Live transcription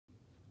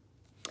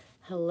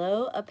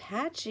Hello,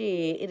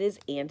 Apache. It is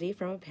Andy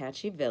from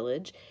Apache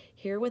Village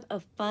here with a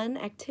fun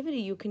activity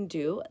you can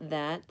do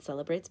that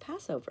celebrates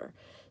Passover.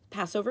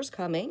 Passover's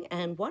coming,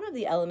 and one of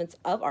the elements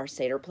of our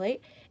Seder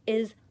plate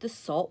is the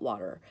salt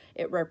water.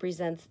 It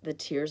represents the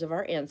tears of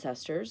our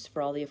ancestors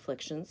for all the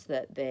afflictions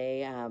that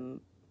they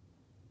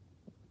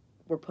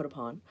were put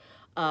upon,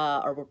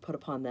 or were put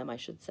upon them, I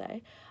should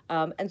say.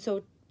 And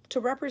so to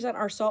represent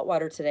our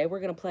saltwater today, we're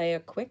going to play a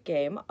quick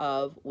game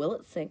of Will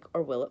It Sink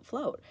or Will It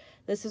Float?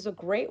 This is a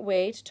great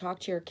way to talk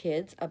to your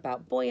kids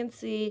about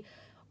buoyancy,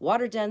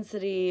 water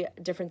density,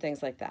 different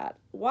things like that.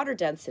 Water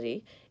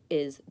density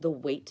is the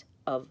weight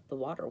of the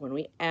water. When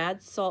we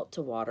add salt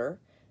to water,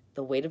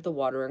 the weight of the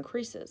water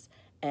increases.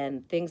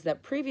 And things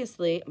that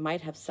previously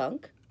might have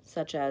sunk,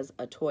 such as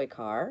a toy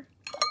car,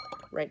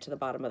 right to the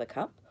bottom of the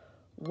cup,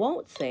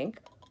 won't sink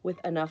with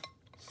enough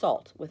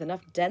salt, with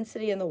enough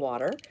density in the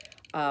water.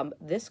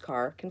 This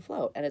car can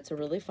float, and it's a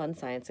really fun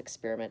science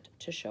experiment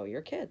to show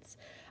your kids.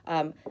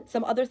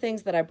 Some other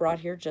things that I brought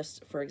here,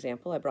 just for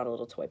example, I brought a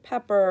little toy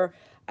pepper,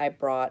 I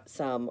brought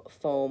some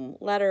foam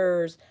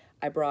letters,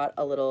 I brought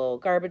a little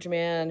garbage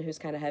man who's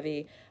kind of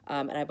heavy,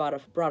 and I brought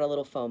a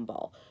little foam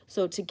ball.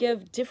 So to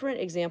give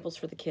different examples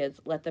for the kids,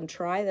 let them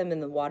try them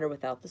in the water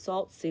without the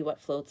salt, see what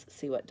floats,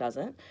 see what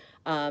doesn't,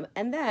 and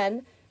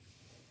then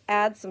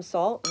add some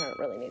salt. I don't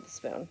really need the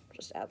spoon.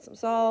 Just add some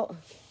salt.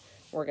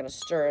 We're going to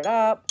stir it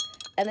up.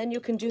 And then you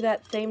can do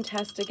that same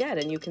test again,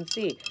 and you can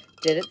see,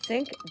 did it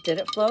sink? Did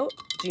it float?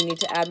 Do you need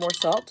to add more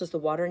salt? Does the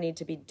water need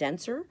to be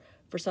denser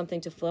for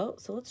something to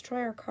float? So let's try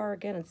our car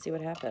again and see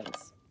what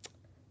happens.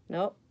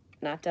 Nope,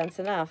 not dense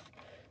enough.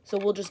 So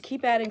we'll just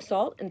keep adding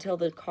salt until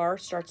the car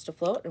starts to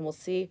float, and we'll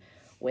see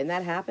when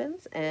that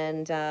happens,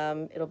 and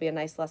it'll be a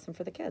nice lesson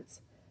for the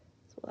kids.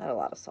 So we'll add a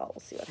lot of salt.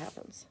 We'll see what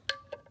happens.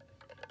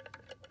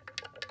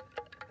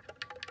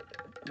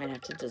 Might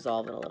have to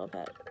dissolve it a little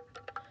bit.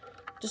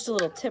 Just a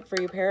little tip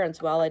for you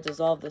parents while I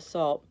dissolve the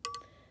salt.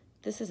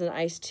 This is an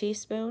iced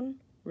teaspoon,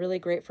 really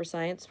great for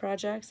science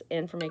projects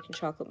and for making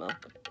chocolate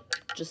milk.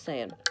 Just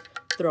saying,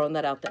 throwing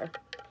that out there.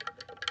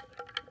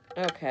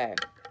 Okay,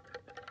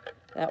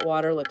 that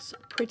water looks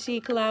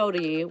pretty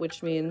cloudy,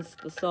 which means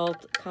the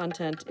salt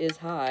content is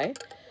high.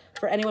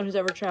 For anyone who's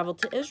ever traveled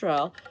to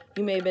Israel,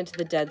 you may have been to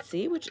the Dead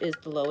Sea, which is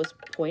the lowest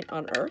point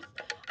on earth.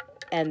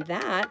 And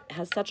that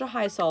has such a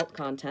high salt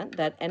content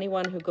that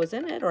anyone who goes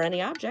in it, or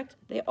any object,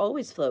 they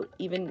always float.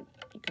 Even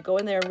you could go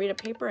in there and read a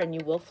paper and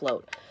you will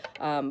float.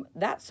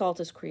 That salt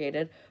is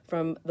created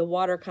from the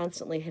water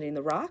constantly hitting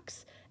the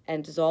rocks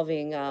and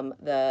dissolving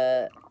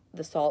the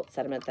salt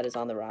sediment that is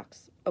on the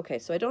rocks. Okay,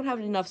 so I don't have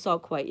enough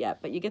salt quite yet,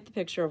 but you get the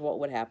picture of what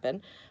would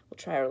happen. We'll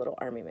try our little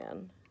army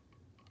man.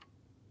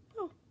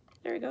 Oh,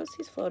 there he goes.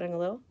 He's floating a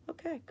little.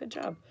 Okay, good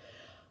job.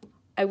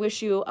 I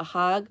wish you a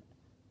Hag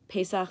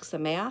Pesach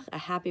Sameach, a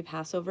happy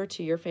Passover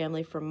to your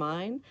family from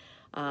mine.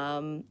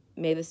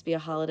 May this be a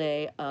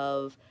holiday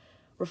of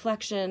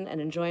reflection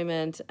and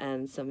enjoyment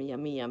and some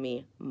yummy,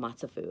 yummy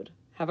matzah food.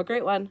 Have a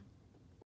great one.